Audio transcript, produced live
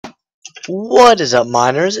What is up,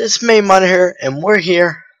 miners? It's me, Miner here, and we're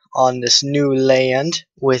here on this new land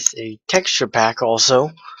with a texture pack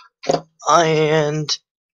also. And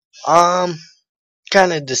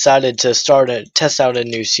kind of decided to test out a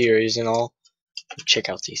new series and all. Check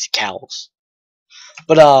out these cows.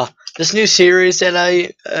 But this new series that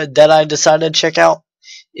I decided to check out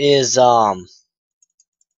is kind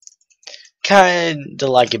of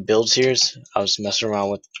like a build series. I was messing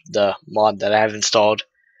around with the mod that I have installed.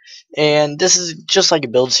 And this is just like a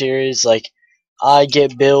build series. Like, I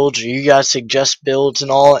get builds, or you guys suggest builds and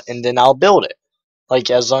all, and then I'll build it. Like,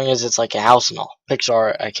 as long as it's like a house and all.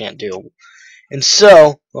 Pixar, I can't do. And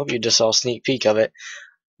so, hope you just saw a sneak peek of it.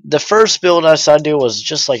 The first build I decided to do was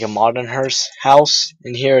just like a modern house,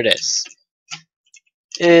 and here it is.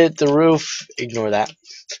 The roof, ignore that.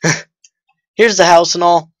 Here's the house and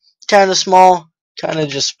all. Kind of small, kind of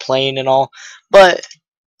just plain and all. But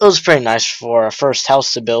it was pretty nice for a first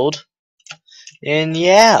house to build. And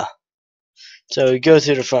yeah. So we go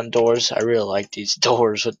through the front doors. I really like these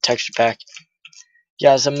doors with texture pack.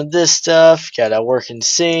 Got some of this stuff. Got a working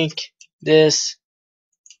sink. This.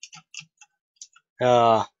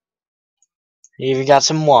 Even got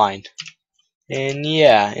some wine. And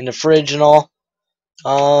yeah, in the fridge and all.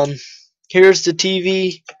 Here's the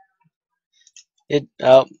TV.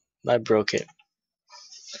 I broke it.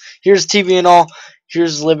 Here's the TV and all.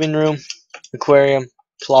 Here's the living room, aquarium,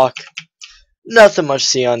 clock. Nothing much to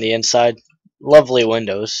see on the inside. Lovely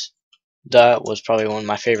windows. That was probably one of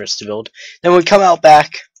my favorites to build. Then we come out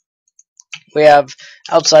back. We have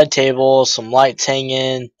outside table, some lights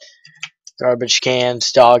hanging, garbage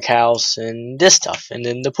cans, doghouse, and this stuff, and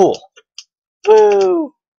then the pool.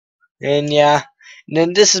 Woo! And yeah, and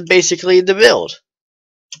then this is basically the build.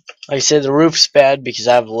 Like I said, the roof's bad because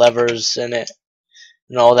I have levers in it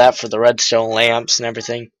and all that for the redstone lamps and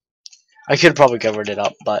everything. I could have probably covered it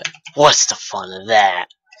up, but what's the fun of that?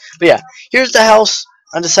 But yeah, here's the house.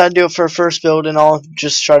 I decided to do it for a first build and all.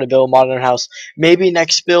 Just try to build a modern house. Maybe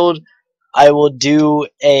next build I will do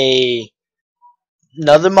another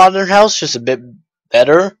modern house, just a bit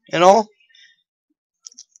better and all.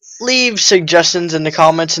 Leave suggestions in the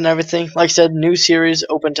comments and everything. Like I said, new series,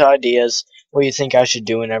 open to ideas. What you think I should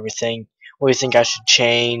do and everything. What you think I should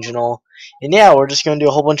change and all. And yeah, we're just going to do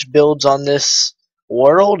a whole bunch of builds on this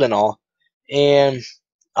world and all. And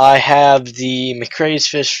I have the McRae's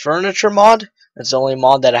Fish Furniture mod. That's the only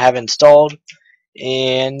mod that I have installed.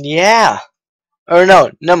 And yeah. Or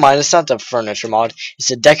no, never mind. It's not the furniture mod. It's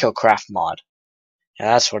the Deco Craft mod. And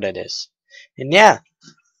that's what it is. And yeah.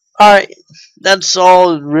 Alright. That's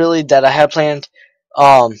all really that I had planned.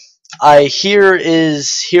 Here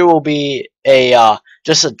will be a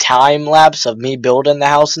just a time lapse of me building the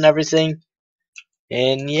house and everything.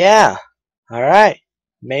 And yeah. Alright.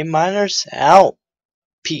 Main miners out.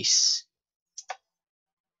 Peace.